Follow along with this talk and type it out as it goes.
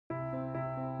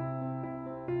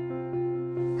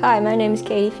Hi, my name is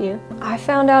Katie Few. I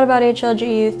found out about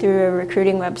HLGU through a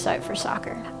recruiting website for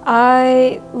soccer.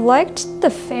 I liked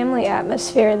the family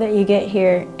atmosphere that you get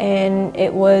here, and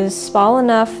it was small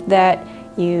enough that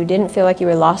you didn't feel like you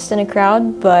were lost in a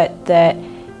crowd, but that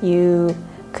you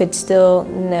could still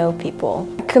know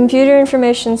people. Computer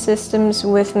information systems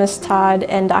with Ms. Todd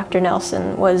and Dr.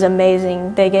 Nelson was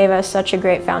amazing. They gave us such a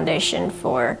great foundation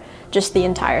for just the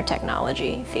entire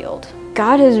technology field.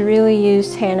 God has really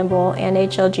used Hannibal and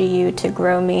HLGU to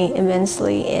grow me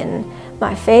immensely in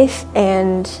my faith,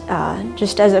 and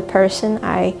just as a person,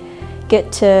 I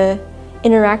get to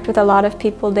interact with a lot of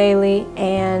people daily,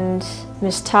 and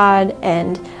Ms. Todd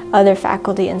and other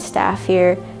faculty and staff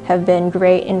here have been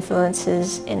great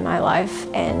influences in my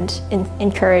life and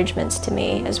encouragements to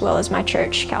me, as well as my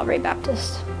church, Calvary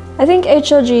Baptist. I think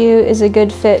HLGU is a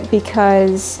good fit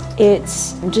because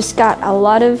it's just got a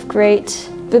lot of great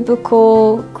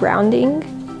biblical grounding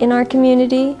in our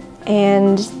community,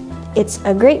 and it's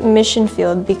a great mission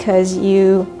field because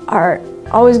you are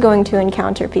always going to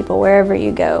encounter people wherever you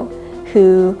go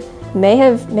who may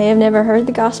have never heard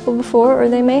the gospel before, or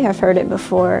they may have heard it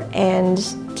before, and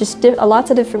just lots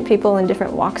of different people in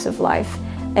different walks of life.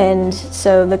 And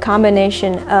so the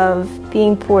combination of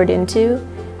being poured into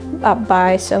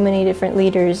by so many different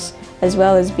leaders, as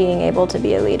well as being able to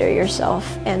be a leader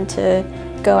yourself and to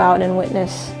go out and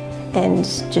witness and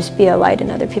just be a light in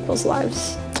other people's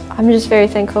lives. I'm just very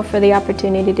thankful for the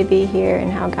opportunity to be here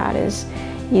and how God has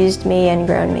used me and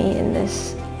grown me in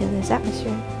this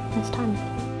atmosphere, this time.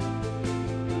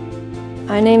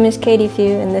 My name is Katie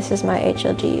Few, and this is my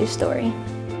HLGU story.